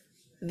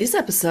This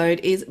episode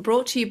is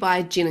brought to you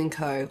by Gin &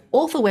 Co,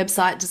 author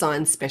website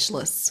design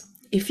specialists.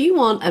 If you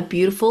want a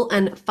beautiful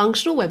and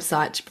functional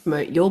website to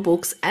promote your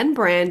books and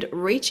brand,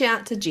 reach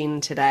out to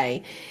Gin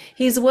today.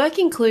 His work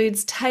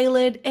includes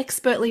tailored,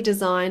 expertly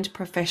designed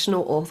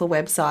professional author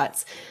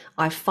websites.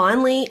 I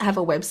finally have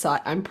a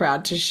website I'm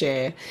proud to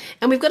share.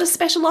 And we've got a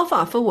special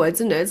offer for Words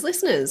and Nerds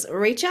listeners.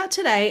 Reach out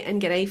today and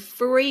get a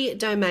free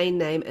domain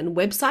name and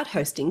website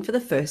hosting for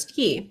the first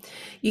year.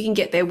 You can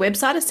get their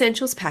website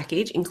essentials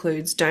package,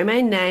 includes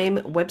domain name,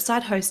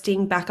 website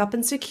hosting, backup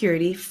and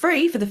security,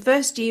 free for the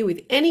first year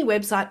with any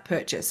website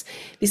purchase.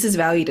 This is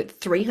valued at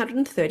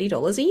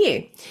 $330 a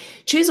year.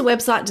 Choose a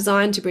website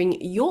designed to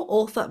bring your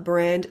author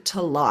brand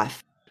to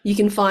life. You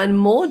can find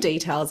more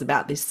details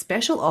about this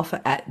special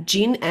offer at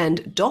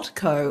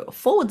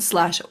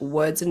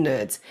ginand.co/words and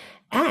nerds.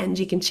 And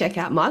you can check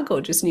out my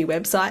gorgeous new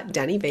website,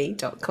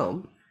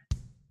 dannyv.com.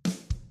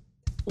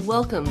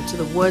 Welcome to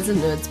the Words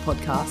and Nerds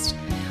podcast.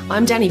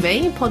 I'm Danny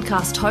V,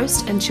 podcast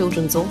host and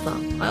children's author.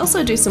 I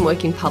also do some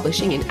work in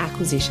publishing in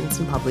acquisitions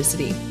and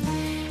publicity.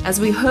 As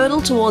we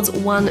hurtle towards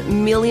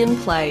 1 million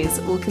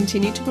plays, we'll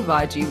continue to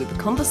provide you with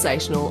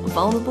conversational,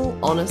 vulnerable,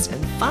 honest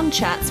and fun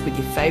chats with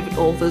your favourite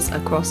authors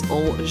across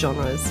all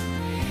genres.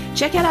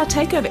 Check out our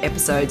takeover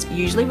episodes,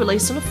 usually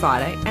released on a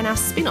Friday, and our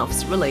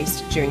spin-offs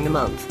released during the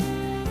month.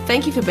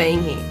 Thank you for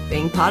being here,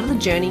 being part of the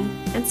journey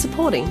and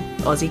supporting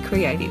Aussie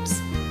creatives.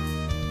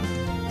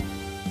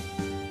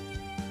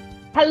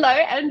 Hello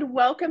and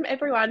welcome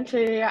everyone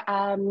to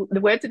the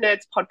Words and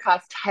Nerds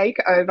podcast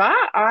Takeover.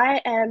 I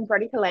am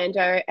Veronica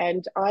Lando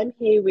and I'm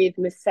here with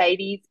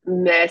Mercedes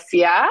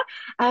Mercier.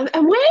 And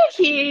we're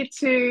here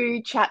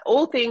to chat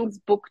all things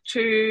book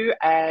two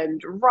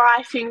and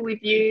writing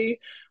with you.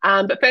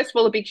 But first of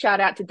all, a big shout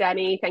out to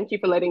Danny. Thank you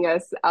for letting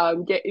us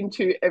get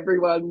into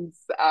everyone's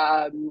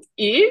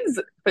ears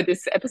for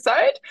this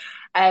episode.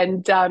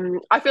 And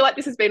I feel like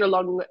this has been a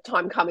long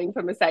time coming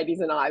for Mercedes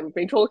and I. We've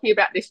been talking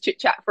about this chit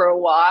chat for a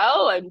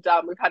while and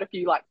we've had a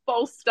few like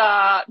false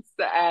starts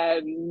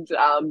and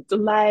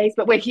delays,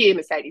 but we're here,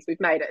 Mercedes. We've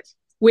made it.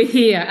 We're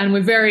here and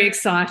we're very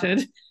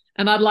excited.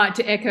 And I'd like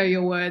to echo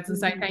your words and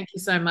say thank you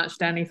so much,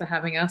 Danny, for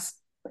having us.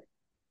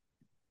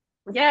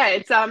 Yeah,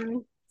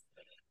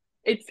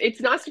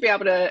 it's nice to be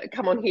able to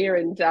come on here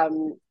and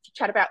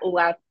chat about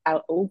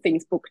all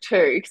things book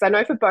two, because I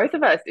know for both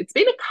of us it's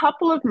been a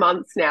couple of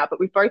months now,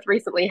 but we've both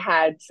recently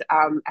had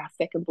our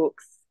second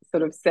books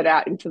sort of set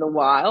out into the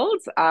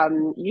wild.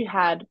 You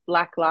had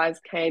Black Lives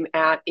came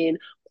out in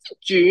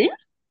June.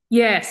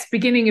 Yes,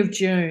 beginning of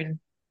June.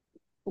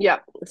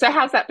 Yeah. So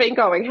how's that been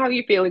going? How are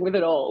you feeling with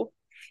it all?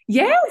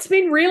 Yeah, it's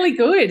been really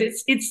good.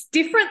 It's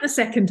different the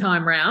second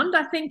time round.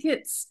 I think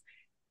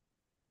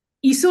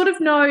you sort of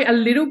know a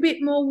little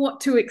bit more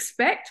what to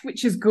expect,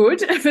 which is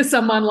good for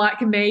someone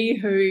like me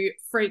who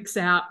freaks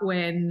out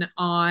when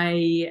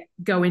I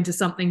go into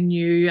something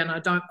new and I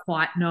don't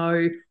quite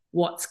know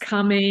what's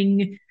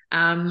coming.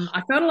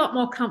 I felt a lot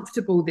more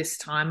comfortable this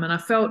time and I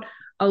felt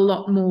a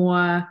lot more,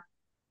 I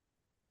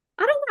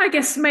don't know, I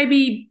guess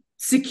maybe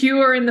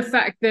secure in the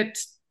fact that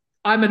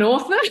I'm an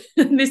author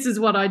and this is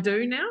what I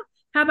do now.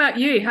 How about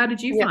you? How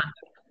did you find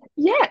it?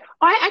 Yeah,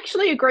 I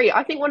actually agree.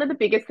 I think one of the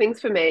biggest things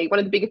for me, one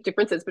of the biggest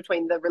differences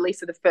between the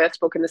release of the first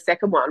book and the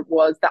second one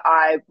was that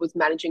I was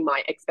managing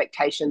my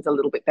expectations a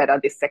little bit better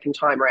this second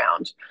time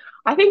round.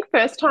 I think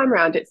first time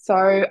round, it's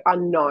so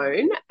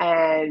unknown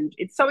and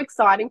it's so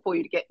exciting for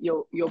you to get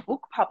your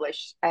book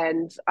published.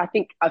 And I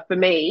think for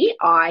me,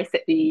 I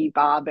set the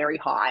bar very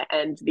high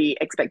and the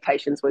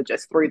expectations were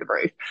just through the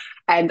roof.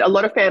 And a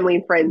lot of family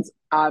and friends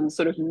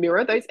sort of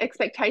mirror those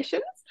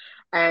expectations.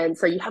 And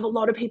so you have a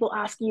lot of people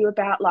asking you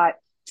about like,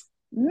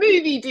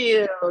 movie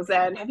deals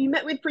and have you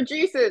met with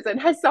producers and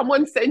has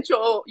someone sent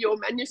your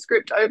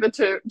manuscript over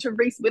to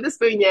Reese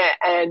Witherspoon yet,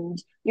 and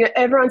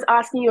everyone's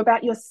asking you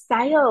about your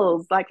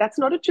sales. Like that's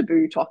not a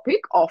taboo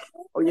topic off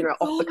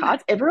the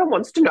cards. Everyone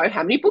wants to know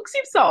how many books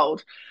you've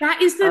sold. That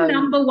is the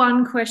number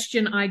one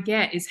question I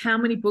get, is how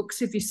many books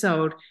have you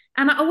sold?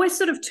 And I always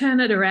sort of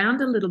turn it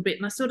around a little bit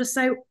and I sort of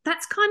say,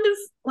 that's kind of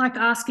like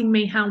asking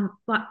me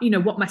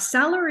what my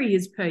salary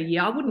is per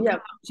year. I wouldn't come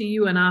up to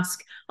you and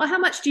ask, oh, how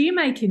much do you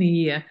make in a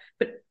year?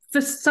 But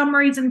for some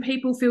reason,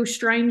 people feel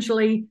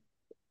strangely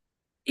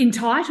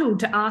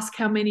entitled to ask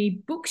how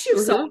many books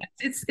you've sold.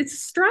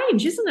 It's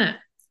strange, isn't it?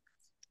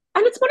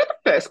 And it's one of the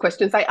first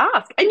questions they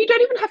ask. And you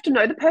don't even have to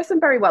know the person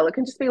very well. It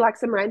can just be like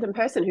some random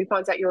person who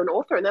finds out you're an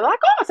author and they're like,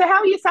 oh, so how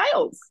are your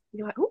sales? And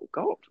you're like, oh,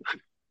 God.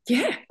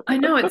 Yeah, I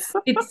know it's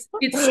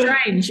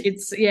strange.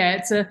 It's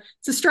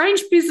a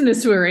strange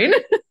business we're in.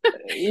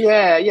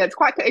 yeah,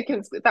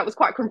 that was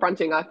quite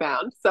confronting, I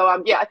found. So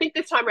I think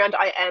this time around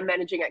I am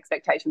managing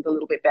expectations a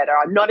little bit better.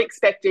 I'm not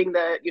expecting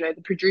the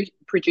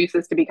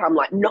producers to become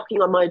like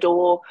knocking on my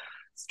door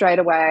straight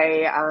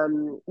away.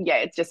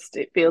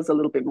 It feels a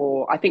little bit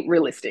more, I think,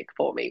 realistic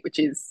for me, which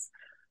is,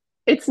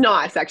 it's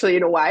nice actually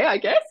in a way, I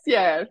guess.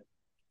 Yeah,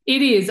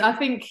 it is. I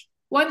think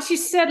once you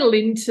settle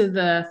into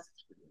the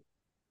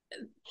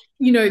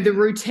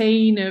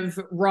routine of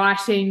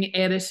writing,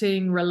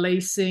 editing,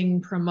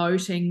 releasing,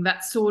 promoting,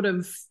 that sort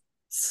of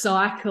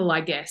cycle,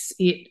 I guess,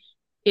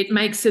 it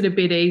makes it a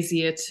bit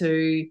easier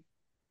to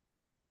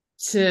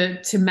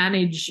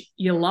manage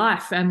your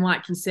life, and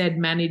like you said,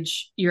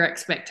 manage your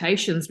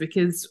expectations,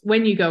 because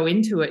when you go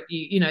into it,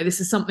 you know,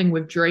 this is something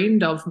we've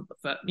dreamed of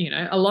for, you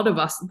know, a lot of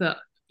us, that,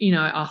 you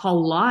know, our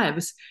whole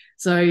lives.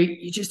 So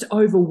you're just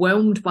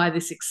overwhelmed by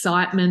this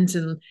excitement,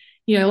 and,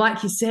 you know,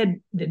 like you said,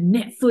 the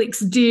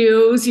Netflix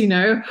deals, you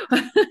know,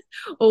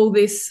 all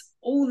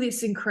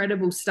this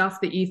incredible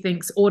stuff that you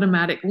think's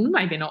automatic, well,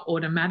 maybe not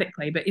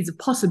automatically, but is a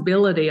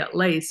possibility at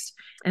least.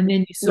 And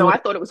then you No, sort I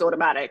of thought it was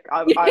automatic.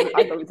 I thought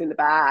it was in the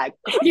bag.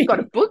 God, you got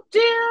a book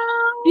deal.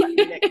 And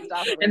next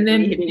up, I'm and going to be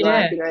then hitting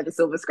like, yeah, you know, the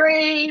silver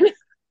screen.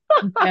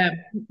 yeah,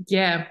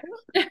 yeah.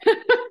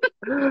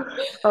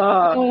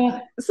 Oh. Uh,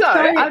 So,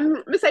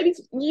 so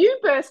Mercedes, you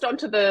burst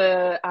onto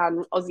the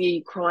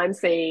Aussie crime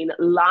scene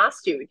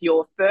last year with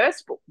your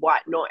first book,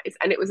 White Noise,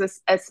 and it was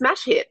a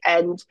smash hit.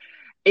 And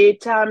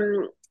it, I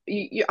don't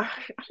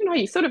know,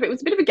 you sort of, it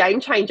was a bit of a game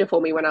changer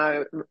for me when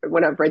I've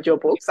read your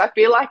books. I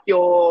feel like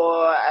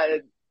you're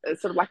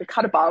sort of like a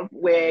cut above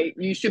where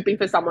you should be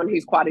for someone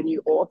who's quite a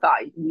new author.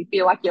 You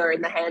feel like you're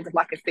in the hands of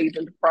like a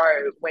seasoned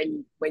pro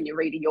when you're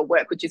reading your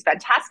work, which is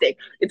fantastic.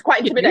 It's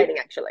quite intimidating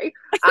actually.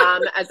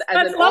 As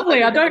that's an author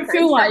lovely. I who's at the don't same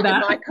feel like stage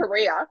in that. my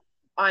career,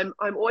 I'm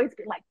always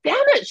like, damn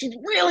it, she's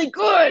really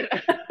good.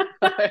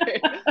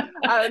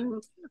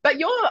 um, but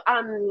your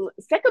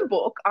second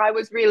book, I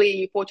was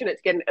really fortunate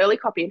to get an early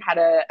copy and had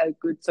a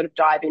good sort of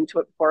dive into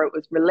it before it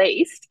was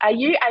released. Are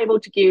you able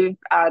to give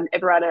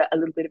everyone a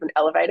little bit of an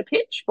elevator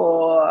pitch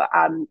for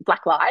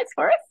Black Lies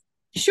for us?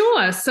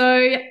 Sure.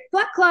 So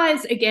Black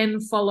Lies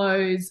again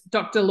follows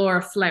Dr.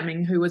 Laura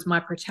Fleming, who was my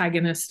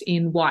protagonist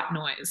in White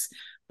Noise.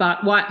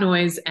 But White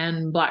Noise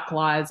and Black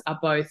Lies are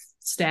both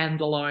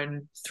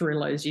standalone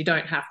thrillers. You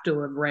don't have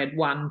to have read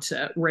one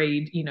to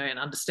read, you know, and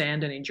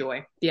understand and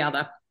enjoy the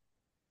other.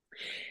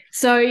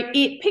 So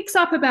it picks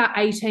up about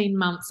 18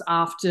 months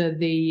after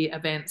the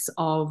events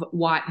of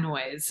White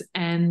Noise.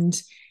 And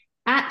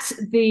at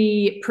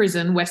the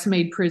prison,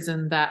 Westmead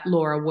prison, that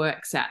Laura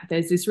works at,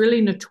 there's this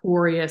really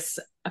notorious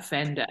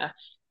offender.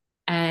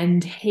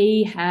 And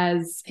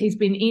he's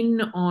been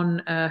in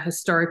on a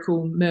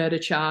historical murder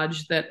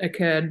charge that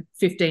occurred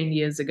 15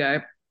 years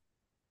ago.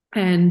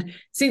 And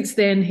since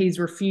then, he's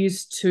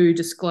refused to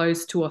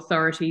disclose to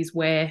authorities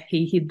where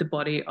he hid the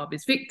body of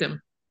his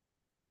victim.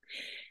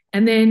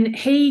 And then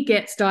he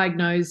gets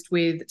diagnosed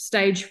with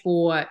stage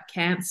 4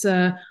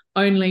 cancer,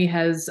 only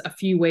has a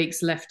few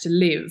weeks left to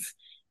live.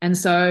 And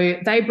so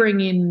they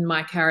bring in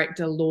my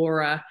character,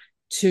 Laura,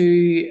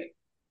 to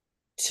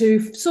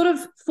sort of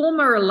form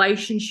a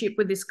relationship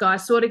with this guy,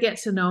 sort of get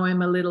to know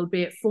him a little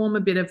bit, form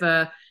a bit of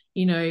a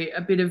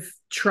bit of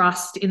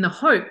trust, in the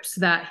hopes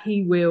that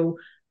he will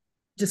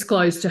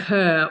disclose to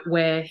her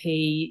where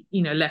he,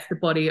 you know, left the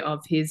body of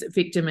his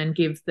victim, and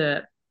give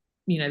the,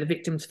 you know, the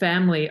victim's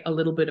family a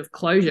little bit of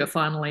closure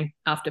finally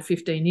after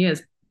 15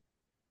 years.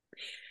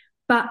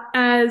 But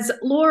as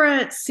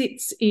Laura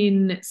sits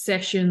in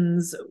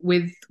sessions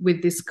with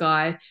this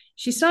guy,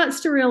 she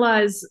starts to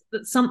realize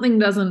that something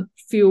doesn't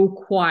feel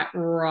quite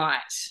right.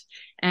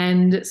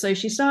 And so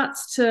she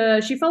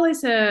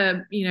follows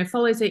her, you know,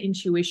 follows her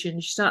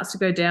intuition. She starts to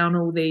go down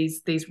all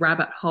these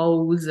rabbit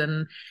holes.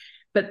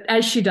 But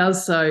as she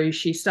does so,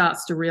 she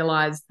starts to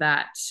realize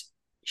that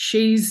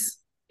she's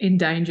in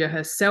danger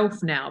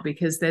herself now,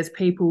 because there's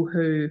people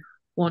who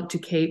want to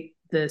keep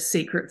the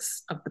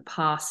secrets of the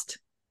past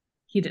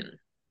hidden.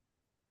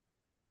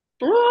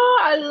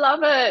 Oh, I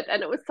love it.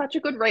 And it was such a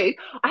good read.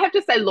 I have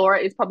to say Laura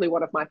is probably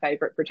one of my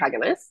favorite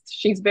protagonists.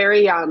 She's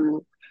very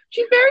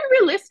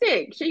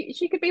realistic.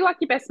 She could be like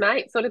your best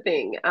mate sort of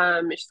thing.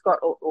 She's got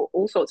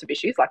all sorts of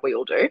issues like we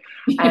all do.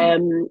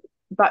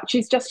 But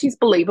she's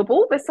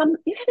believable. There's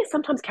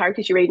sometimes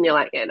characters you read and you're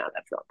like, yeah, no,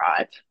 that's not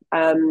right.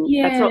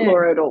 That's not Yeah.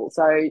 Laura at all.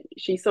 So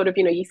she's sort of,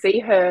 you know, you see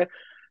her,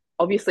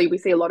 obviously we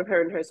see a lot of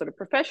her in her sort of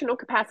professional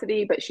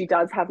capacity, but she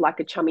does have like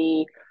a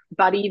chummy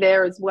buddy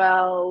there as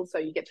well. So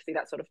you get to see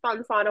that sort of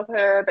fun side of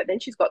her. But then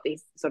she's got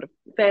this sort of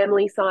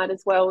family side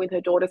as well with her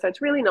daughter. So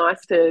it's really nice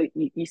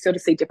you sort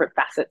of see different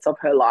facets of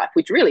her life,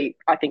 which really,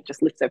 I think,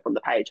 just lifts her from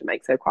the page and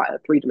makes her quite a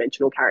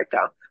three-dimensional character.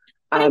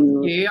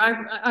 Thank you.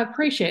 I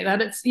appreciate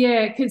that. It's,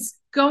 yeah, because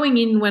going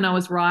in when I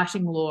was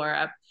writing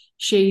Laura,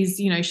 she's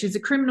a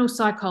criminal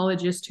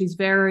psychologist who's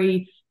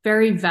very,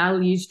 very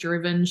values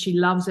driven. She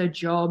loves her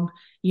job.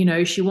 You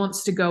know, she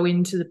wants to go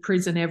into the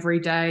prison every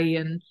day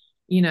and,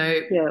 you know,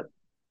 Yeah,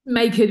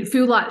 make it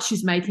feel like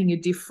she's making a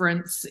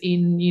difference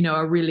in, you know,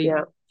 a really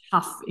yeah,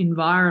 tough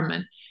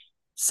environment.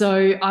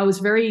 So I was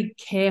very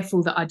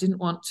careful that I didn't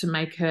want to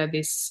make her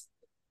this,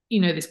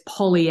 you know, this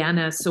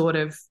Pollyanna sort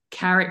of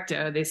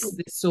character, this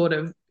sort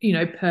of, you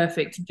know,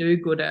 perfect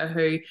do-gooder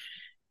who,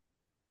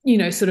 you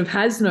know, sort of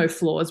has no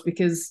flaws,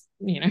 because,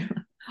 you know,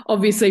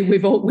 obviously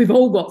we've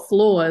all got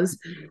flaws.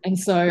 And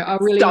so I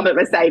stop really it,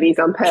 Mercedes.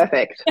 I'm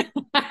perfect.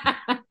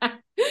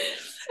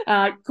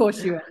 of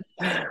course you are.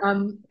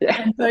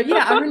 Yeah. And so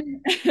yeah, I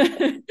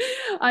really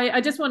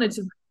I just wanted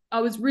to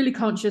I was really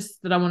conscious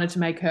that I wanted to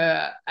make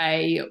her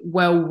a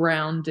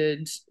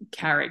well-rounded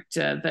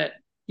character that,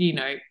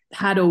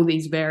 had all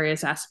these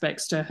various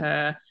aspects to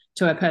her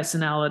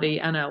personality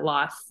and her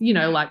life.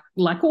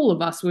 Like all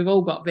of us, we've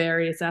all got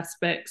various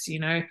aspects,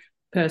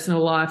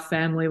 personal life,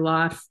 family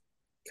life,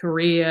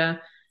 career,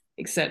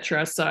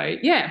 etc. So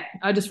yeah,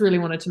 I just really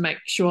wanted to make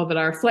sure that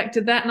I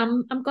reflected that,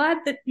 and I'm glad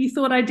that you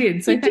thought I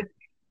did. So You did,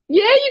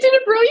 yeah, you did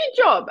a brilliant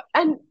job.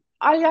 And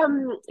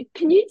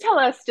can you tell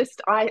us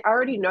just, I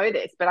already know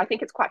this, but I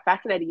think it's quite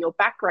fascinating, your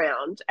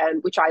background,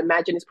 and which I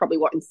imagine is probably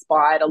what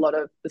inspired a lot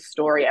of the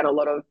story and a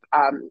lot of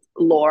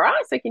Laura.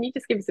 So can you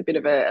just give us a bit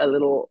of a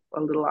little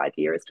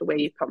idea as to where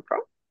you've come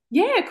from?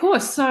 yeah, of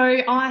course. So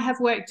I have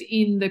worked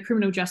in the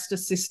criminal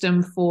justice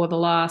system for the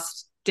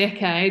last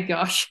decade.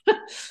 Gosh,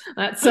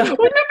 that's Wouldn't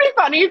it be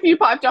funny if you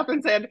piped up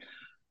and said,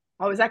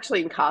 I was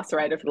actually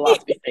incarcerated for the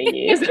last 15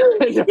 years.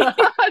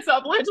 So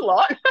I've learned a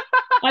lot.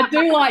 I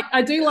do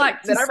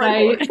like to Then I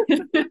wrote say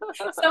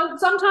books.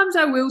 sometimes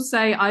I will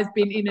say I've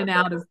been in and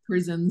out of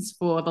prisons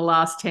for the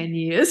last 10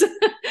 years.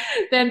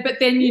 But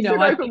then You should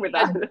I open think with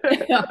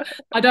that.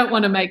 I don't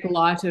want to make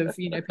light of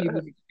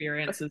people's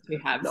experiences who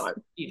have No.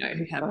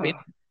 who have been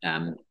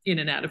Oh, in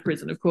and out of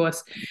prison, of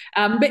course.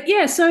 But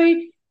yeah, so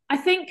I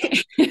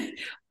think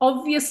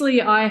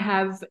obviously I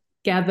have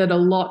gathered a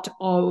lot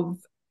of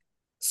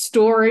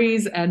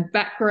stories and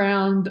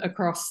background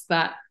across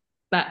that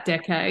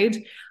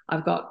decade.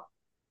 I've got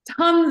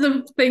tons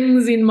of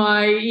things in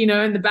my,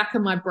 in the back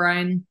of my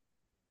brain.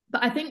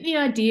 But I think the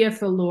idea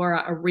for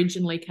Laura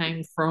originally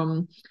came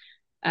from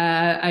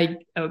a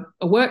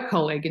work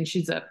colleague, and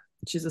she's a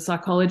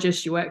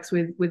psychologist. She works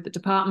with the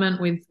department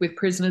with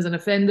prisoners and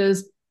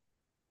offenders,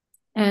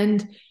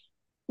 and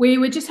we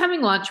were just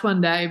having lunch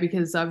one day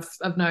because I've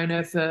known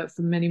her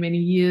for many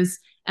years,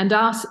 and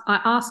I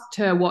asked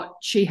her what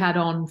she had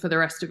on for the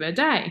rest of her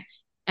day,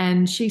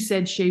 and she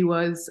said she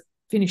was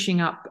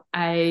finishing up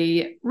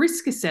a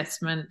risk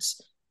assessment,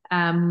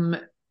 um,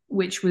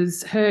 which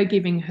was her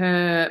giving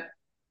her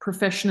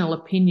professional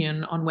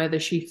opinion on whether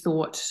she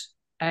thought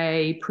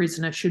a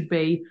prisoner should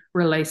be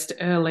released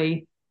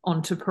early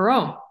onto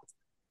parole.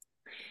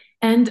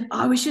 And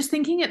I was just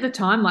thinking at the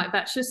time, like,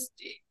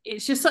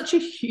 it's just such a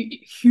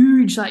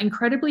huge, like,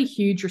 incredibly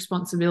huge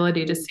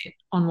responsibility to mm, sit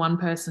on one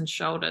person's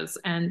shoulders,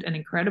 and an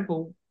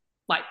incredible,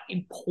 like,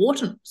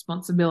 important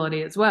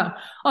responsibility as well.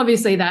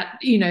 Obviously, that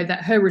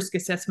her risk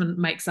assessment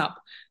makes up,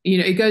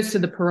 it goes to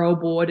the parole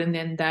board, and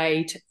then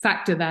they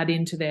factor that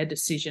into their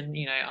decision.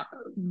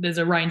 There's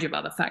a range of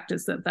other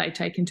factors that they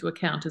take into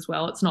account as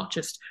well. It's not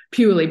just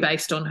purely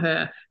based on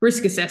her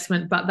risk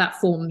assessment, but that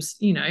forms,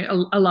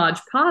 a large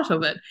part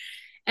of it.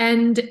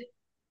 And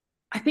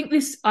I think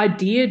this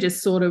idea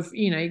just sort of,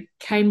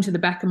 came to the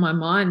back of my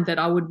mind that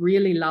I would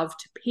really love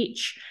to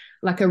pitch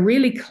like a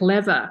really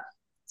clever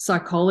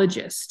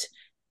psychologist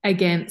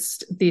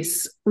against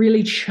this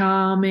really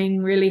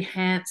charming, really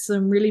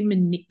handsome, really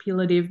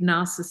manipulative,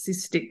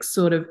 narcissistic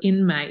sort of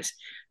inmate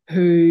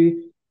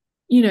who,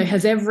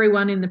 has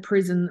everyone in the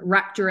prison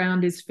wrapped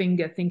around his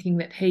finger, thinking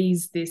that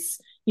he's this,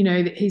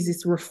 that he's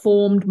this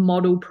reformed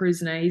model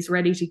prisoner. He's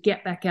ready to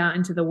get back out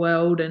into the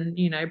world and,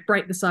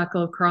 break the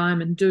cycle of crime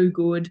and do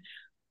good.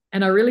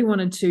 And I really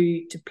wanted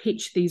to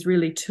pitch these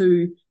really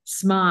two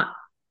smart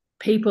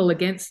people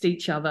against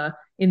each other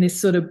in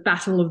this sort of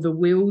battle of the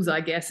wills,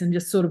 I guess, and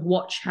just sort of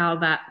watch how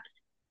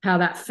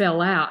that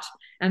fell out.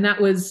 And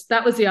that was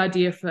the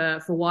idea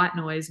for White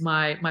Noise,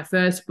 my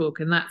first book,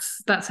 and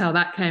that's how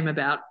that came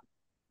about.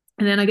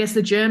 And then I guess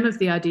the germ of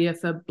the idea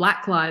for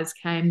Black Lies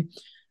came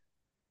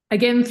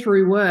again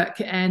through work.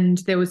 And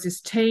there was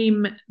this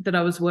team that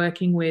I was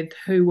working with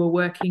who were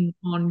working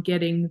on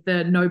getting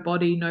the no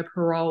body, no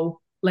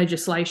parole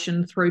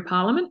legislation through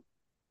Parliament.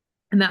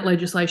 And that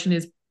legislation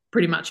is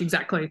pretty much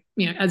exactly,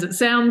 as it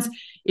sounds.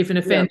 If an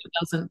yeah. offender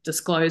doesn't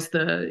disclose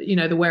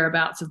the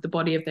whereabouts of the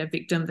body of their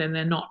victim, then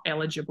they're not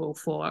eligible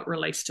for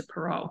release to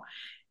parole.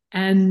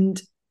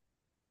 And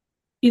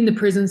in the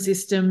prison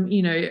system,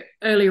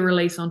 early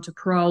release onto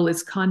parole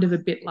is kind of a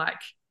bit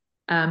like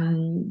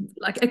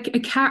a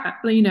carrot,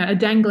 a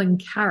dangling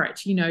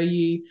carrot.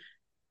 You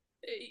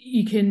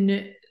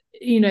can,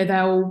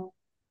 they'll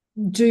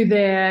do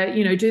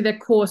their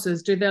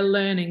courses, do their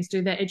learnings,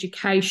 do their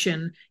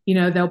education,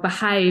 they'll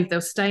behave,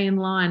 they'll stay in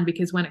line,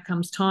 because when it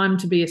comes time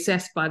to be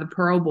assessed by the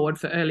parole board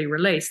for early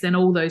release, then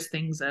all those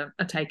things are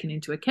taken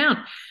into account.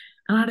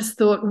 And I just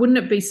thought, wouldn't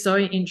it be so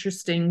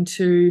interesting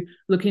to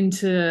look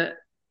into,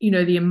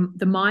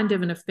 the mind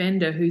of an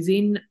offender who's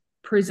in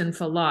prison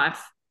for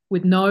life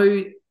with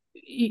no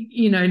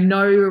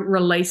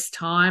release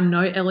time, no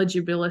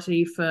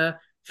eligibility for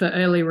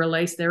early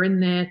release. They're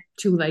in there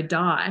till they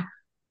die,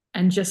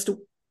 and just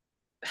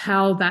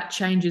how that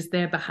changes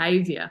their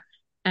behavior.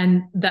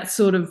 And that's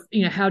sort of,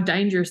 how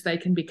dangerous they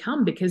can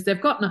become, because they've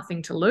got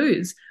nothing to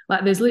lose.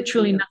 Like, there's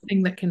literally Yeah.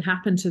 nothing that can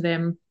happen to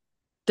them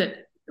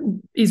that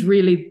is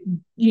really,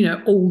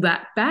 all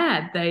that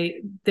bad.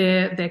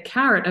 Their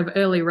carrot of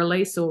early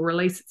release or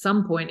release at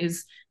some point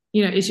is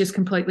just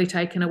completely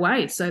taken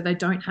away. So they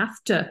don't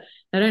have to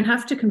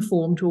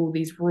conform to all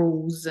these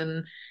rules.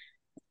 And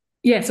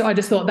yeah, so I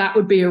just thought that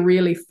would be a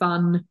really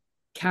fun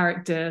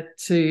character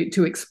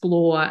to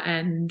explore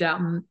and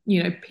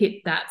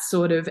pit that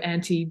sort of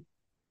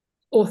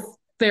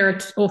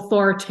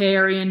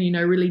authoritarian,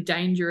 really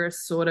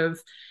dangerous sort of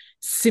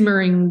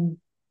simmering,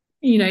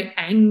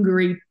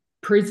 angry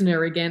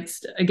prisoner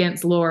against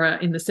Laura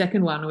in the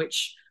second one,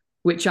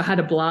 which I had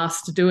a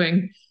blast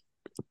doing.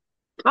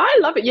 I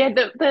love it. Yeah,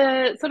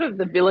 the sort of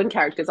the villain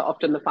characters are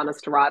often the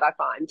funnest to write, I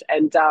find.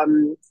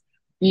 And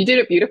you did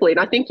it beautifully. And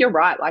I think you're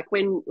right. Like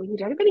when you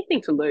don't have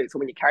anything to lose, or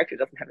when your character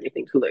doesn't have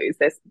anything to lose,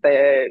 they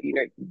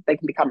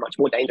can become much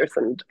more dangerous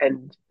and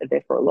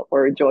therefore a lot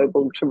more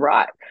enjoyable to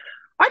write.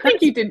 I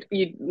think That's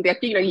you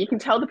like, you can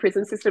tell the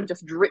prison system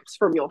just drips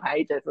from your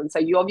pages, and so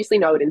you obviously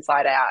know it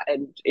inside out,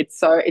 and it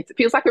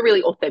feels like a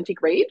really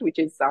authentic read, which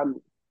is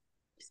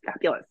just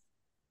fabulous.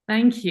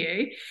 Thank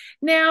you.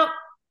 Now,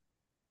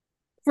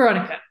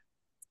 Veronica,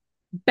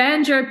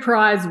 Banjo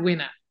Prize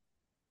winner.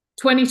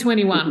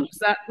 2021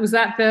 was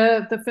that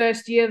the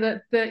first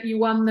year that you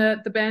won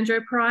the banjo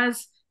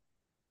prize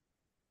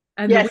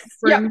and the Yes.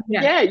 Yep. whispering?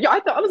 Yeah, Yeah. Yeah.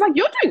 I was like,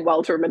 you're doing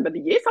well to remember the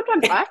year.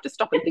 Sometimes I have to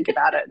stop and think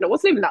about it. And it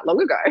wasn't even that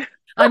long ago.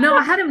 I know.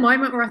 I had a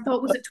moment where I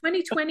thought, was it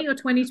 2020 or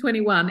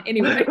 2021?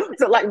 Anyway,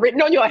 Was it like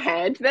written on your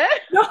hand there?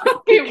 no,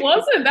 it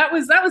wasn't. That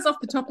was off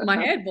the top of my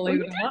head, Well, believe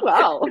you it did or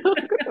well.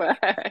 Good work.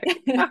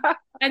 not.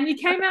 And you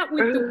came out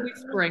with the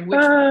whispering, which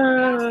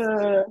was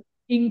just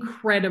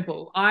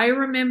incredible. I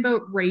remember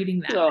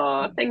reading that.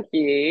 Oh, thank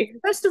you.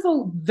 First of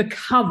all, the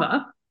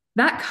cover.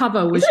 That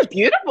cover was Isn't it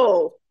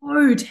beautiful?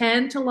 so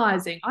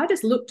tantalizing. I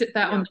just looked at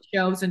that on Yeah. the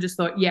shelves and just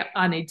thought, yep,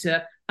 I need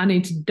to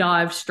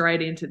dive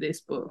straight into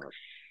this book.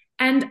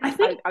 And I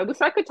think I wish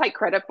I could take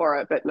credit for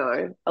it, but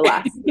no,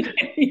 alas.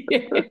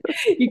 yeah,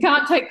 you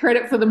can't take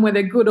credit for them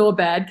whether good or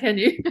bad, can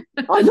you?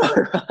 I know,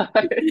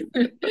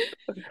 right?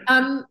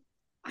 um,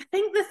 I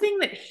think the thing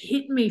that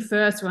hit me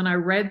first when I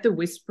read The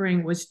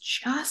Whispering was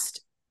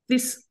just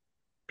this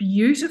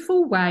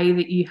beautiful way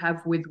that you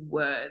have with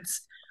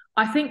words.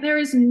 I think there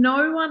is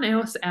no one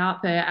else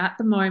out there at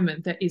the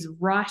moment that is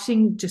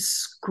writing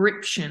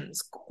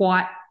descriptions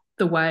quite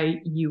the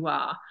way you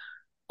are.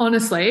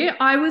 Honestly,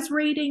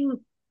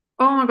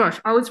 oh my gosh,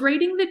 I was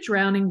reading The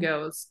Drowning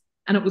Girls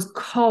and it was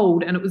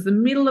cold and it was the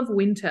middle of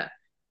winter.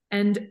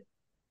 And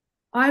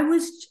I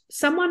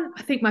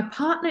think my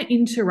partner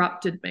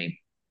interrupted me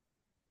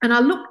and I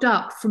looked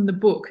up from the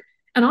book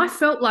and I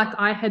felt like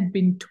I had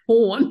been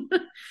torn,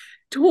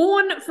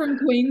 torn from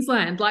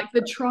Queensland, like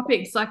the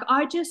tropics.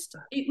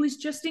 It was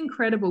just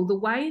incredible. The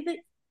way that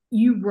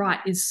you write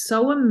is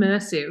so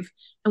immersive.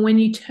 And when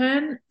you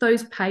turn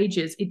those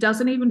pages, it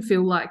doesn't even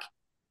feel like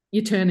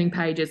you're turning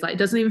pages. Like it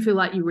doesn't even feel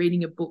like you're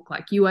reading a book.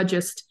 Like you are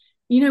just,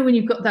 when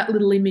you've got that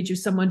little image of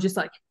someone just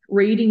like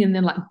reading and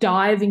then like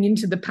diving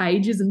into the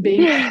pages and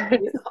being Yeah.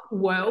 in this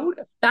world.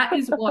 That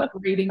is what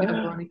reading a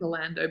Veronica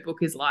Lando book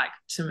is like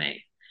to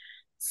me.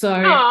 So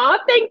Oh,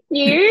 thank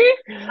you.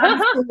 That's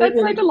so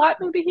absolutely.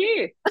 delightful to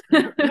hear.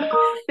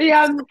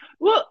 The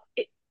well,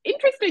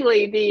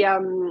 interestingly,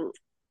 the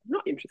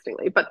not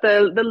interestingly, but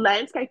the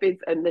landscape is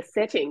and the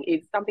setting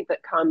is something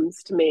that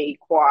comes to me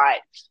quite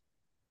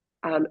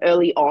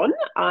early on.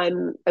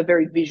 I'm a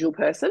very visual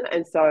person,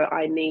 and so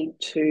I need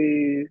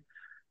to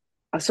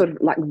I sort of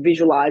like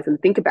visualize and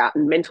think about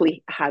and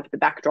mentally have the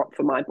backdrop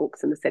for my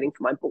books and the setting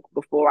for my book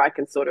before I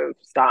can sort of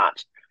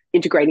start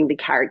integrating the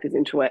characters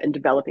into it and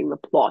developing the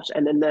plot.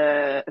 And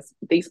then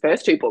these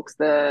first two books,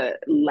 the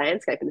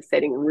landscape and the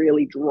setting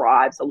really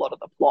drives a lot of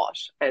the plot.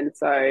 And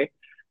so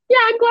yeah,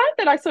 I'm glad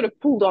that I sort of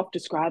pulled off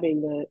describing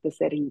the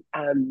setting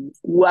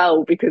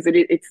well, because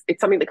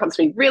it's something that comes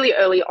to me really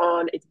early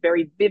on. It's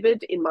very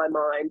vivid in my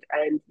mind,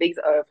 and these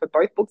are for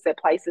both books. They're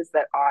places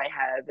that I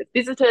have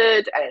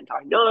visited, and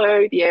I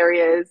know the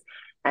areas,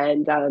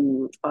 and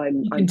You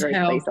I'm can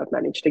very pleased tell. I've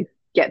managed to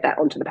get that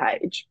onto the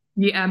page.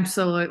 You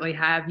absolutely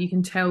have. You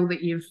can tell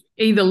that you've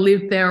either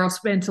lived there or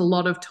spent a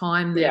lot of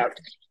time there.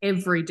 Yeah.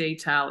 Every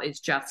detail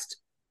is just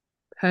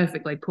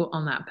perfectly put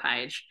on that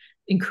page.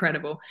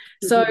 Incredible.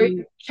 So,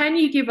 Mhm. can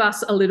you give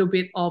us a little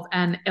bit of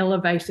an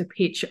elevator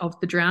pitch of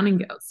The Drowning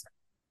Girls?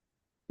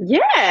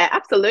 Yeah,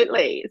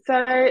 absolutely.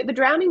 So The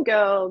Drowning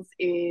Girls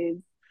is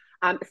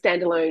a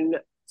standalone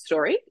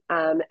story,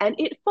 and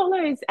it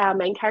follows our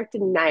main character,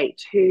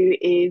 Nate, who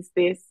is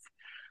this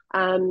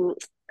um,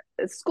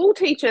 school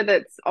teacher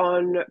that's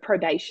on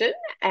probation,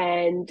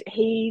 and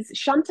he's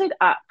shunted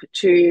up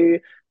to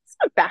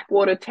sort of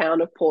backwater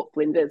town of Port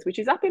Flinders, which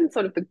is up in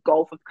sort of the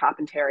Gulf of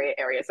Carpentaria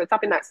area. So it's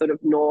up in that sort of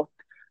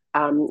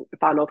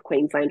far north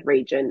Queensland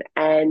region.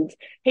 And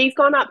he's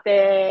gone up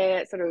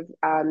there sort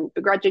of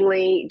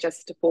begrudgingly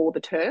just for the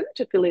term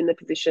to fill in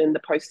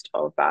the post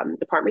of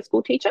the primary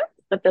school teacher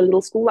at the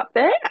little school up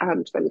there.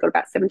 So we've got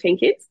about 17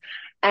 kids.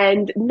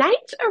 And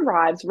Nate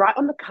arrives right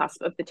on the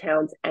cusp of the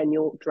town's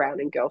annual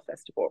Drowning Girl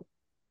Festival,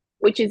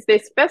 which is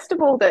this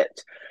festival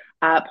that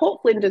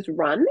Port Flinders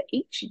run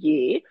each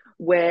year,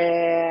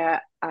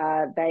 where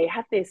they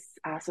have this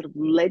sort of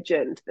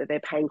legend that they're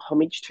paying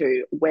homage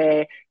to,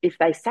 where if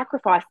they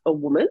sacrifice a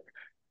woman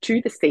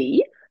to the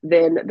sea,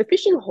 then the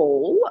fishing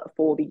haul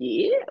for the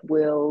year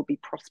will be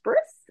prosperous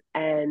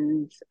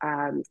and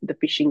the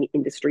fishing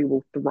industry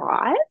will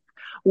thrive.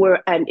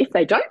 And if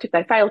they don't, if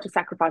they fail to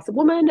sacrifice a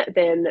woman,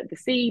 then the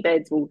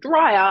seabeds will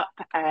dry up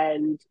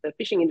and the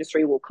fishing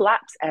industry will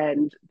collapse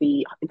and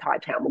the entire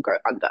town will go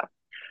under.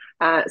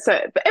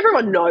 But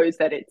everyone knows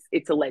that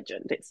it's a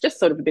legend. It's just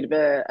sort of a bit of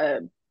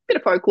a bit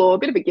of folklore, a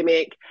bit of a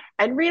gimmick,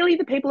 and really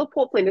the people of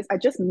Port Flinders are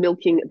just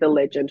milking the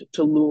legend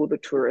to lure the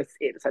tourists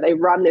in. So they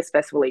run this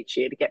festival each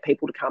year to get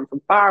people to come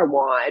from far and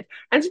wide,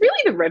 and it's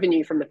really the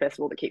revenue from the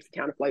festival that keeps the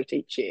town afloat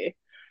each year.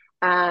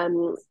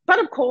 But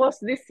of course,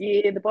 this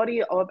year the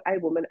body of a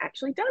woman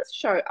actually does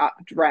show up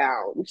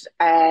drowned,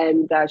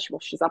 and she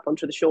washes up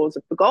onto the shores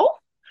of the Gulf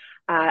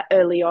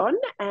early on,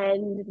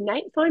 and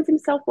Nate finds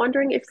himself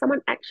wondering if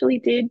someone actually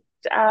did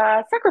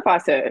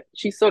sacrifice her.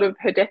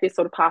 Her death is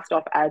sort of passed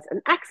off as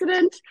an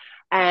accident,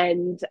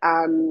 and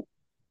but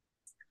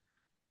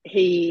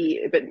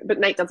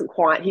Nate doesn't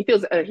quite. He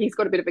feels he's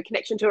got a bit of a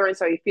connection to her, and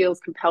so he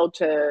feels compelled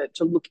to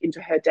look into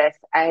her death.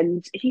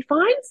 And he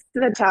finds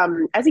that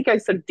as he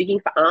goes sort of digging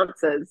for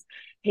answers,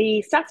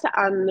 he starts to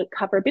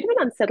uncover a bit of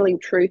an unsettling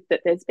truth that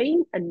there's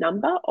been a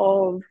number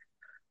of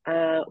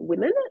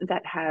women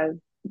that have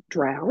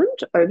drowned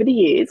over the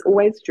years,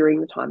 always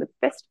during the time of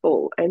the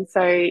festival. And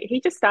so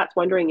he just starts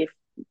wondering if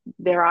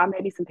there are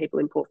maybe some people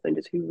in Port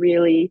Flinders who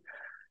really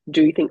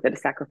do think that a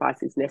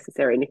sacrifice is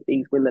necessary, and if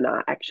these women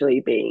are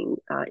actually being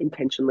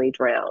intentionally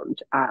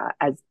drowned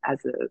as a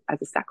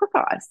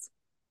sacrifice.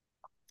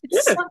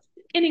 It's Yeah. such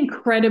an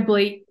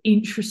incredibly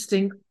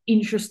interesting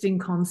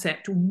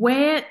concept.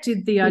 Where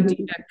did the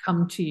idea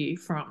come to you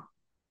from?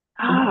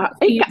 What was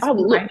the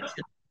Look,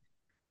 inspiration?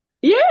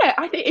 yeah,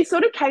 I think it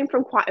sort of came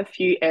from quite a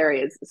few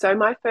areas. So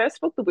my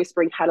first book, The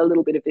Whispering, had a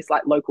little bit of this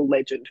like local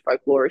legend,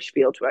 folklorish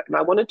feel to it, and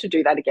I wanted to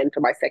do that again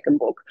for my second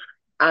book.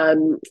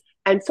 Um,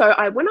 and so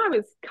when I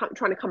was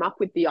trying to come up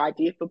with the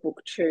idea for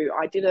book two,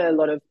 I did a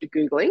lot of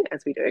Googling,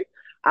 as we do,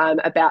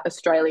 about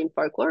Australian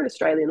folklore and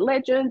Australian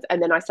legends,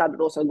 and then I started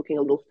also looking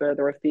a little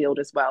further afield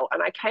as well.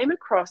 And I came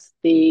across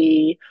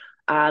the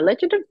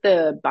legend of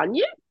the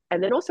Bunyip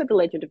and then also the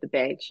legend of the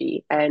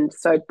Banshee. And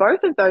so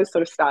both of those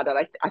sort of started.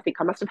 I think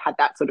I must have had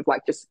that sort of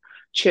like just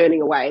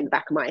churning away in the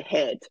back of my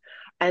head.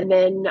 And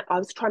then I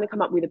was trying to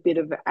come up with a bit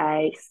of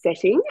a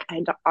setting.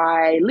 And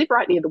I live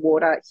right near the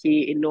water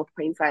here in North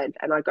Queensland,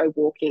 and I go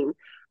walking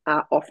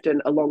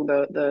often along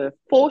the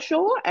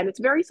foreshore, and it's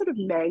very sort of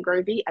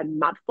mangrovey and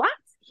mud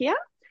flats here.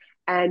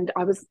 And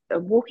I was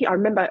walking, I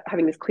remember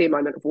having this clear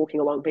moment of walking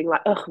along, being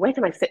like, oh, where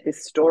can I set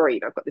this story?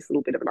 And I've got this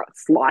little bit of a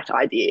slight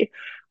idea.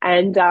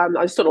 And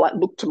I sort of like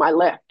looked to my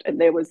left, and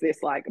there was this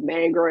like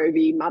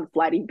mangrovey, mud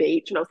flatty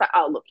beach. And I was like,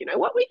 oh, look, you know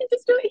what? We can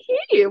just do it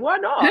here. Why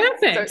not?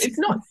 So Perfect. it's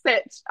not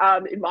set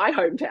in my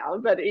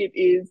hometown, but it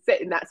is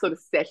set in that sort of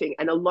setting.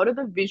 And a lot of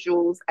the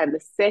visuals and the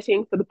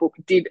setting for the book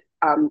did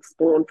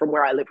spawn from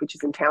where I live, which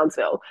is in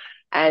Townsville.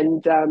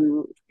 And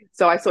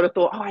so I sort of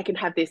thought, oh, I can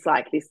have this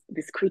like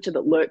this creature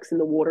that lurks in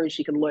the water, and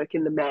she can lurk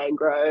in the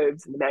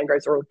mangroves, and the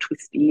mangroves are all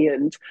twisty,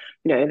 and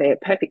they're a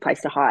perfect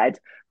place to hide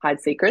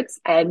secrets.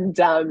 And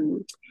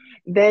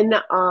then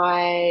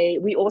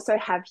we also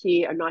have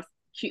here a nice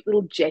cute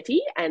little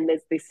jetty, and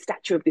there's this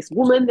statue of this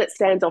woman that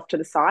stands off to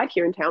the side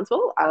here in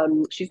Townsville.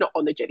 She's not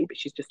on the jetty, but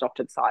she's just off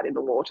to the side in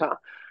the water.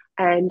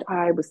 And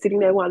I was sitting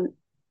there one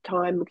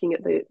time looking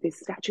at this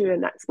statue,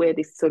 and that's where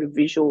this sort of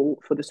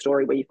visual for the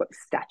story, where you've got the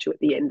statue at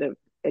the end of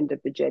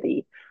the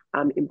jetty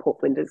in Port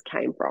Flinders,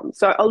 came from.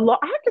 So I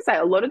have to say,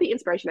 a lot of the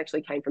inspiration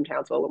actually came from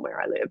Townsville and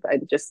where I live,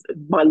 and just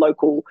my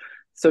local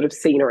sort of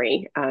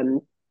scenery.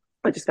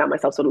 I just found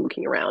myself sort of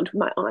looking around,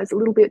 my eyes a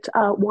little bit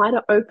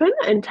wider open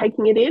and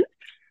taking it in.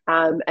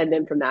 And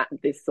then from that,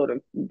 this sort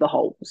of the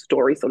whole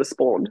story sort of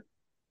spawned.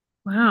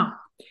 Wow.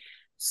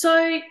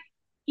 So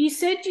you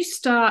said you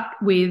start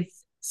with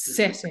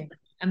setting,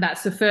 and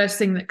that's the first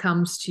thing that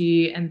comes to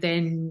you, and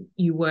then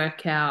you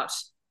work out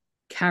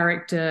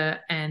character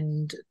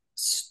and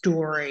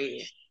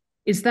story.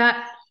 Is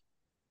that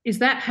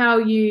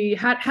how do you,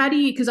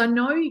 because I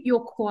know you're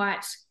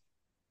quite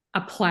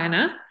a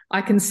planner.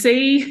 I can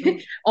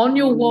see on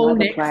your wall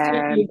next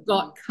to it, you've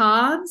got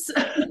cards.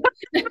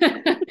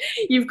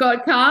 You've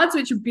got cards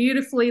which are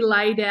beautifully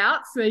laid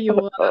out for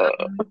your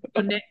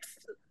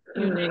next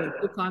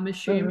book, I'm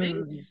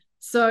assuming.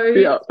 So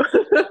Yeah.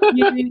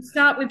 you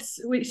start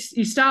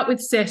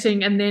with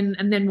setting, and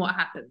then what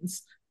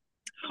happens?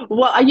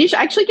 Well, I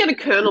usually actually get a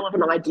kernel of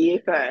an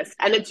idea first,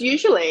 and it's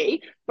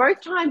usually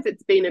both times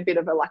it's been a bit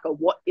of a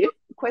what if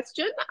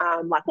question,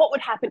 like what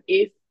would happen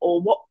if,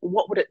 or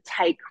what would it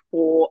take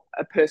for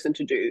a person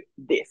to do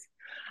this,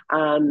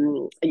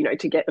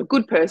 to get a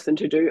good person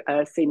to do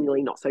a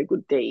seemingly not so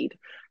good deed.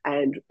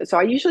 And so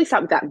I usually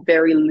start with that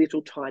very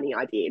little tiny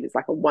idea. It's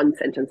like a one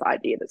sentence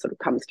idea that sort of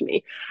comes to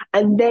me,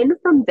 and then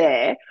from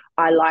there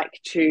I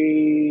like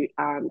to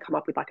come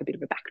up with like a bit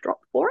of a backdrop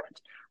for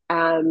it.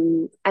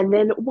 And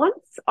then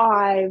once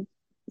I've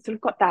sort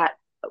of got that,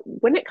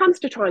 when it comes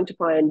to trying to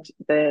find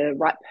the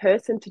right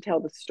person to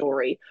tell the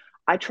story,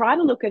 I try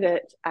to look at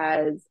it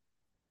as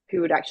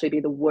who would actually be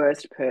the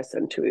worst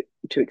person to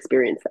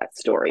experience that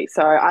story.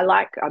 So I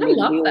I mean,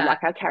 love we all that.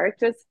 like our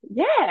characters.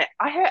 Yeah,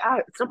 I heard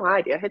it's not my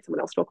idea. I heard someone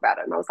else talk about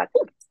it, and I was like,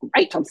 oh,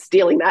 great, I'm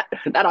stealing that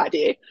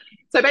idea.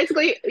 So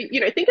basically,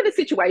 think of the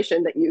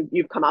situation that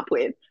you've come up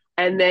with,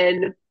 and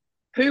then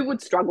who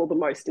would struggle the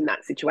most in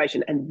that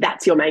situation, and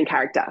that's your main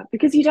character,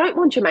 because you don't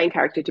want your main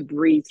character to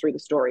breeze through the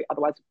story,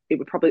 otherwise it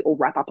would probably all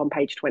wrap up on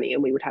page 20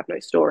 and we would have no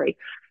story.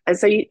 And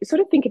so you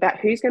sort of think about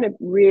who's going to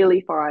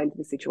really find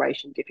the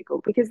situation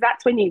difficult, because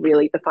that's when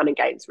the fun and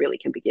games really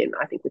can begin,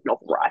 I think, with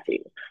novel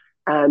writing.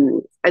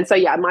 And so,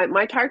 yeah,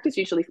 my characters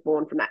usually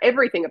spawn from that.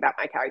 Everything about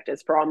my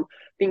characters, from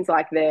things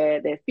like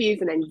their fears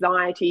and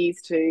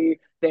anxieties to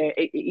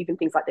even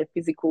things like their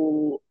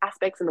physical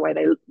aspects and the way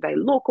they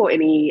look, or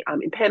any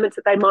impairments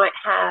that they might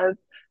have.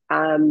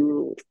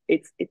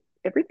 It's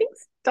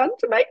everything's done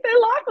to make their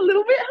life a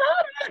little bit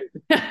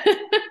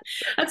harder.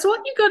 That's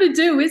what you got to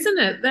do, isn't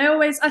it?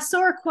 I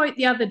saw a quote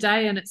the other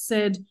day and it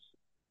said,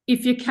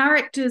 if your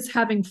character's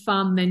having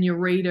fun, then your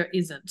reader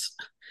isn't,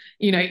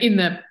 in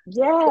the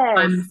Yes,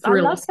 crime I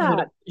thriller love sort of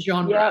that.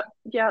 genre.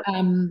 Yep,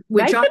 yep.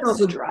 Which Make I them thought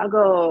was,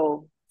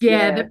 struggle. yeah,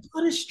 Yeah, they've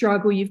got to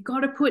struggle. You've got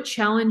to put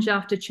challenge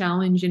after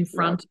challenge in yeah,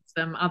 front of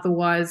them.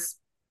 Otherwise,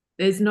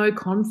 there's no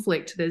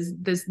conflict.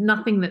 There's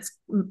nothing that's,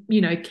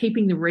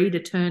 keeping the reader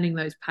turning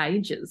those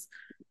pages.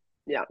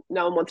 yeah.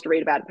 No one wants to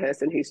read about a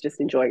person who's just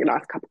enjoying a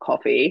nice cup of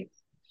coffee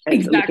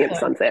and looking at the Exactly.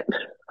 sunset.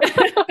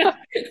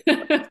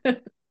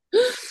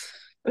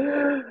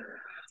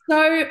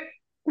 So,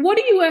 what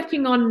are you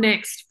working on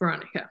next,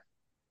 Veronica?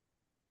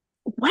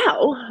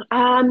 Well,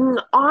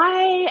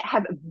 I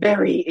have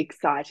very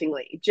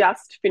excitingly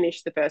just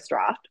finished the first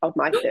draft of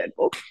my third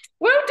book.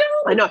 Well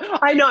I done. know,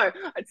 I know.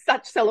 It's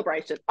such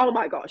celebration. Oh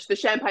my gosh, the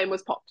champagne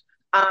was popped.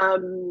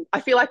 I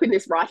feel like in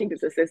this writing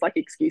business, there's like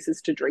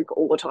excuses to drink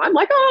all the time.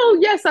 Like, oh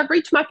yes, I've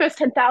reached my first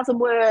 10,000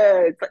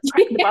 words. Let's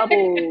crack the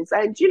bubbles.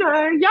 And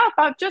yeah,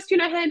 I've just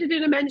handed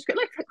in a manuscript.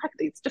 Like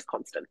it's just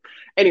constant.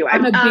 Anyway,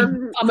 I'm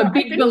so a I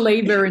big finished.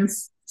 believer in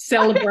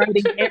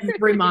celebrating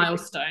every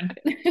milestone.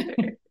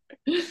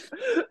 There's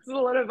a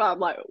lot of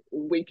like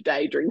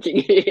weekday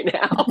drinking here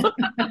now.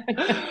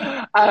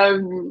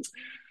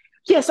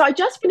 Yeah, so I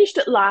just finished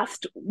it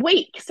last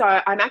week. So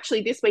I'm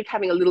actually this week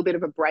having a little bit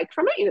of a break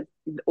from it.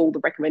 All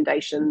the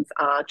recommendations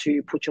are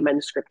to put your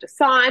manuscript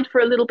aside for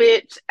a little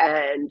bit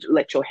and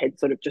let your head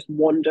sort of just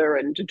wander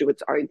and to do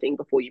its own thing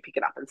before you pick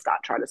it up and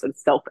start trying to sort of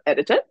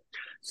self-edit it.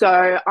 So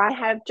I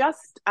have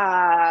just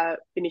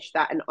finished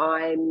that, and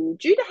I'm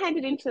due to hand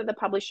it into the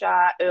publisher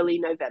early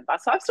November.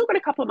 So I've still got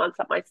a couple of months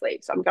up my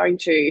sleeve. So I'm going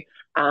to,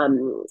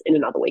 in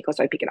another week or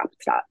so, pick it up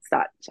and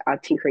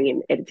start tinkering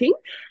and editing.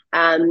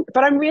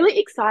 But I'm really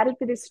excited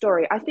for this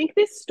story. I think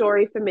this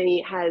story for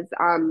me has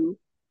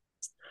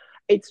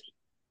it's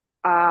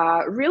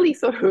really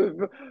sort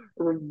of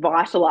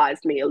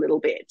revitalized me a little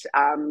bit.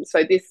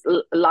 So this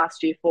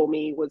last year for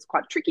me was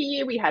quite a tricky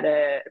year. We had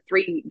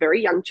three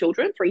very young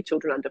children, 3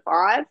 children under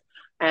 5,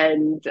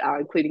 and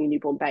including a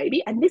newborn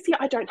baby. And this year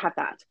I don't have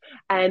that,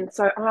 and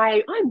so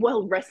I'm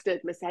well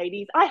rested,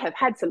 Mercedes. I have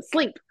had some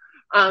sleep.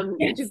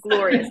 Which is Yes.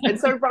 glorious. And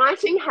so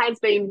writing has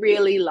been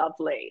really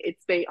lovely.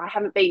 I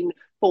haven't been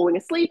falling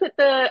asleep at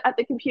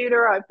the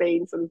computer. I've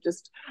been sort of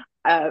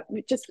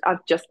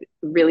I've just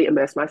really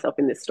immersed myself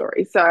in this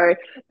story. So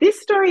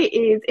this story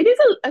is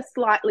a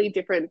slightly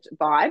different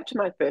vibe to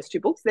my first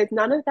 2 books. There's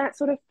none of that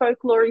sort of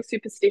folklore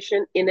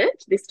superstition in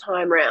it this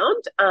time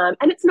round,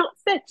 and it's not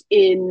set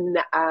in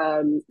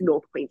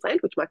North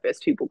Queensland, which my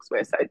first 2 books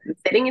were. So the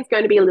setting is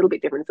going to be a little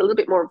bit different. It's a little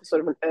bit more of a sort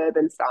of an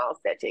urban style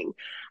setting,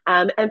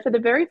 and for the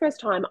very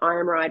first time, I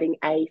am writing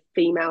a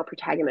female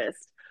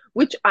protagonist,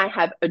 which I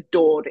have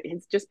adored. It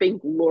has just been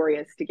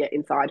glorious to get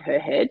inside her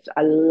head.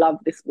 I love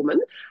this woman,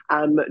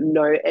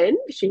 no end.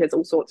 She has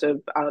all sorts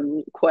of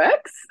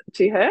quirks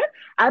to her,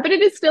 but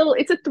it's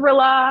a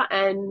thriller,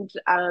 and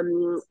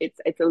it's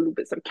a little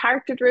bit sort of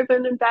character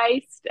driven and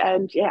based.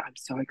 And yeah, I'm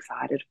so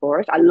excited for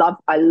it. I love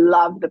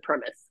the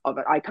premise of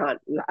it. I can't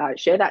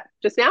share that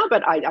just now,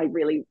 but I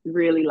really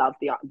really love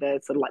the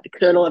sort of like the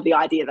kernel of the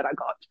idea that I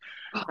got.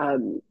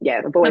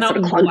 Yeah, I've always Cannot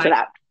sort of clung to wait.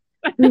 that.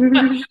 I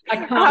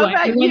can't How wait.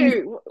 about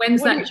you? When's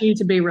What do that you? due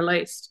to be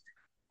released?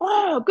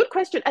 Oh, good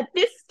question. At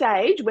this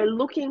stage, we're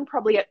looking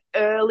probably at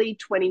early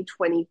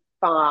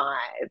 2025.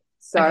 Okay.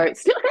 So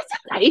still, that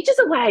sounds ages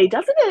away,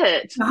 doesn't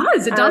it?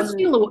 It does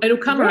feel it'll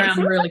come Yeah, it around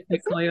sounds really like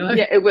quickly though.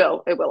 yeah, it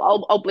will. It will.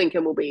 I'll blink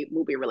and we'll be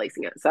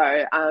releasing it. So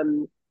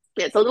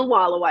yeah, it's a little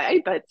while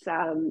away, but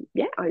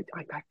yeah, I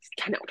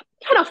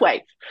cannot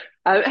wait.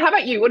 How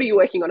about you? What are you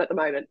working on at the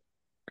moment?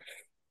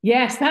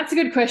 Yes, that's a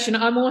good question.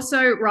 I'm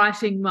also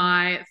writing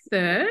my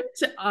third.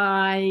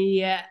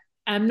 I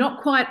am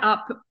not quite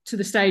up to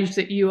the stage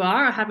that you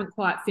are. I haven't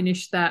quite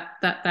finished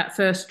that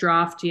first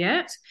draft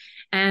yet.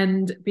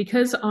 And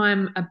because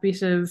I'm a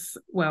bit of,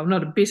 well,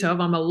 not a bit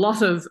of, I'm a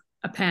lot of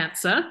a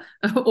pantser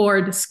or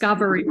a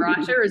discovery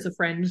writer, as a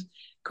friend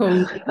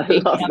called I me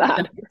love the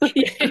other that. day.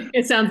 Yeah,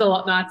 it sounds a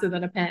lot nicer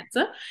than a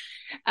pantser.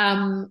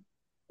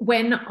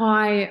 When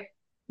I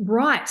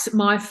write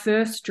my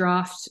first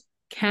draft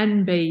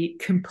can be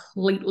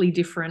completely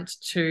different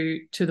to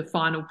the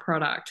final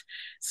product.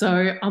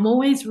 So I'm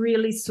always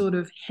really sort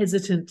of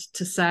hesitant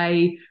to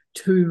say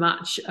too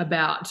much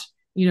about,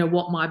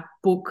 what my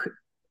book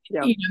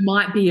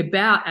might be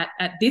about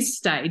at this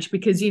stage,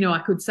 because I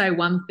could say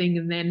one thing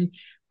and then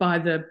by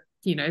the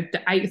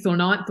the 8th or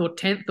 9th or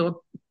 10th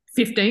or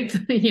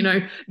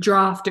 15th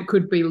draft, it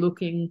could be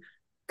looking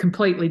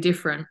completely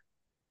different.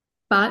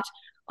 But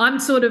I'm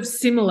sort of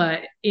similar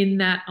in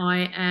that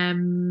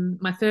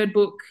my third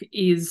book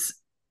is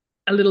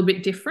a little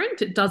bit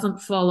different. It doesn't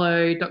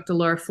follow Dr.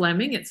 Laura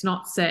Fleming. It's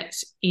not set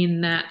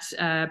in that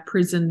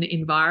prison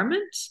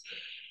environment.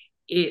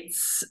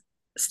 It's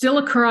still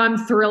a crime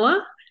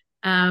thriller,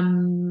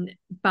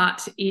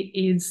 but it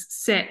is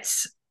set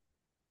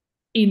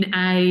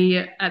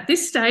at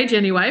this stage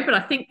anyway, but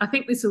I think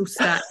this will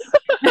stay.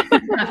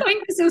 I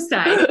think this will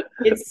stay.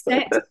 It's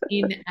set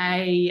in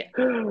a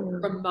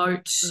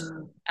remote,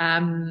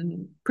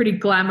 pretty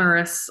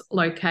glamorous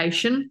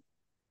location.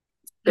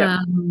 Yep.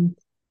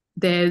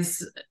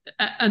 There's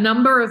a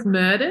number of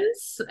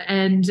murders,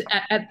 and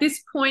at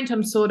this point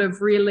I'm sort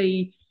of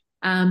really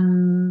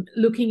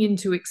looking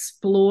into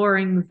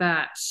exploring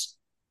that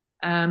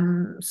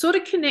sort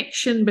of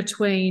connection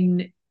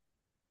between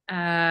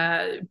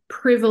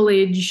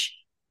privilege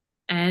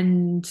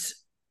and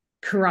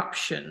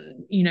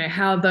corruption,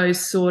 how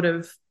those sort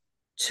of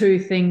two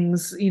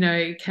things,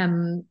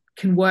 can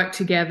work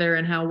together,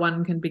 and how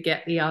one can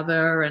beget the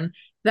other. And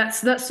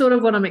that's sort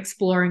of what I'm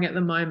exploring at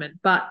the moment.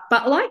 But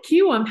like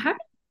you, I'm having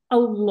a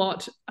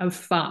lot of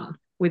fun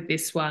with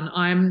this one.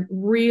 I'm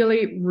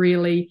really,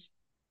 really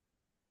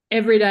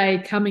every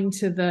day coming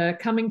to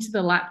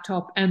the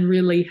laptop and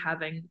really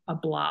having a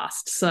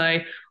blast. So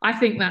I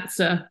think that's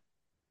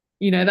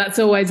that's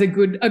always a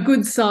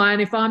good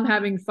sign. If I'm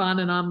having fun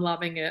and I'm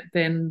loving it,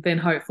 then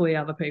hopefully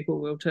other people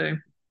will too.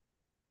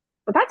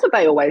 Well, that's what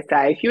they always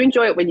say. If you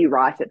enjoy it when you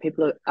write it,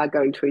 people are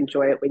going to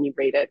enjoy it when you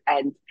read it.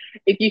 And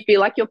if you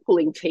feel like you're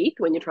pulling teeth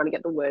when you're trying to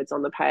get the words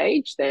on the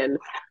page, then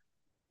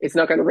it's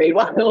not going to read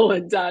well.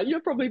 And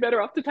you're probably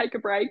better off to take a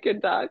break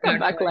and come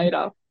back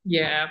later.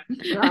 Yeah.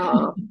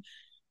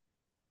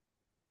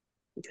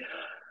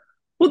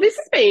 Well, this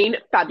has been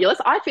fabulous.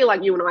 I feel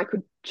like you and I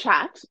could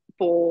chat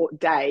for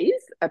days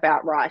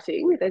about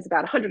writing. There's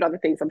about 100 other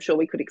things I'm sure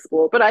we could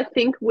explore, but I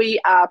think we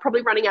are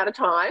probably running out of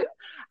time.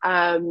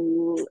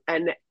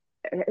 And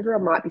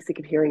everyone might be sick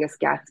of hearing us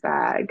gas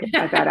bag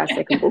about our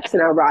second books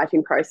and our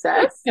writing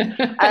process. So this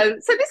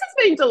has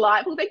been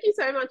delightful. Thank you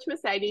so much,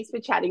 Mercedes, for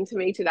chatting to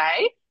me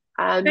today.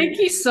 Thank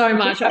you so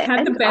much. I've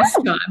had the best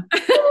time.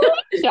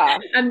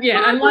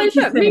 And like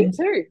you said, me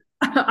too.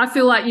 I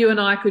feel like you and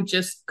I could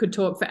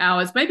talk for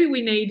hours. Maybe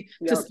we need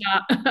to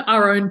start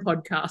our own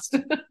podcast.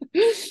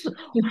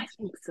 I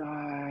think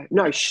so.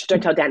 No,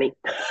 don't tell Danny.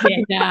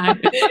 No.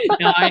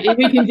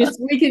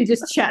 We can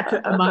just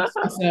chat amongst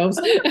ourselves.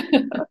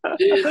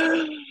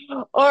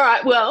 All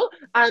right. Well,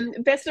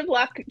 best of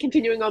luck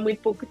continuing on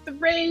with book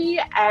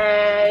 3,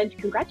 and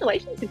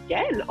congratulations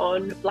again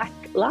on Black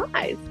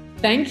Lies.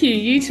 Thank you.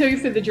 You too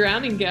for The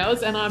Drowning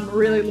Girls, and I'm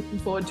really looking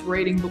forward to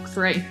reading book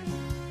 3.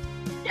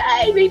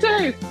 Yay, me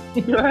too.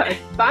 All right.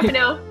 Bye for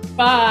now.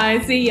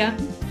 Bye. See ya.